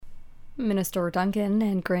Minister Duncan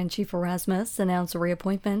and Grand Chief Erasmus announced a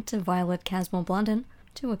reappointment of Violet Camsell-Blondin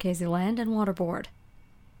to Wek'èezhìi Land and Water Board.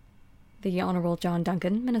 The Honourable John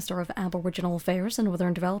Duncan, Minister of Aboriginal Affairs and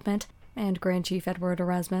Northern Development, and Grand Chief Edward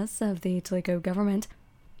Erasmus of the Tlicho Government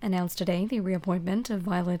announced today the reappointment of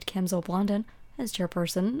Violet Camsell-Blondin as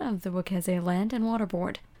Chairperson of the Wek'èezhìi Land and Water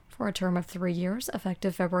Board for a term of 3 years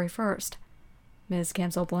effective February 1st. Ms.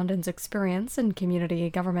 Camsell-Blondin's experience in community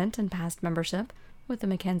government and past membership with the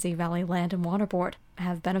Mackenzie Valley Land and Water Board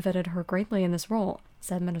have benefited her greatly in this role,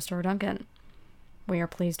 said Minister Duncan. We are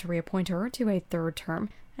pleased to reappoint her to a third term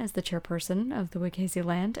as the Chairperson of the Wek'èezhìi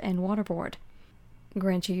Land and Water Board.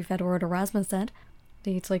 Grand Chief Edward Erasmus said,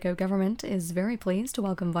 "The Tlicho Government is very pleased to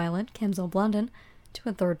welcome Violet Camsell-Blondin to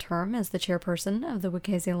a third term as the Chairperson of the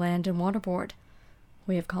Wek'èezhìi Land and Water Board.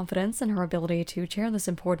 We have confidence in her ability to chair this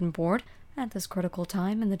important board at this critical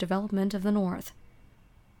time in the development of the North."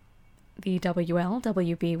 The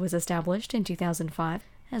WLWB was established in 2005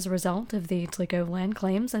 as a result of the Tlicho Land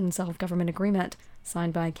Claims and Self-Government Agreement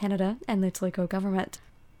signed by Canada and the Tlicho Government.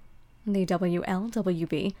 The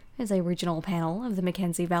WLWB is a regional panel of the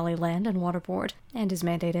Mackenzie Valley Land and Water Board and is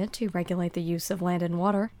mandated to regulate the use of land and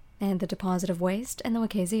water and the deposit of waste in the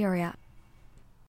Wek'èezhìi area.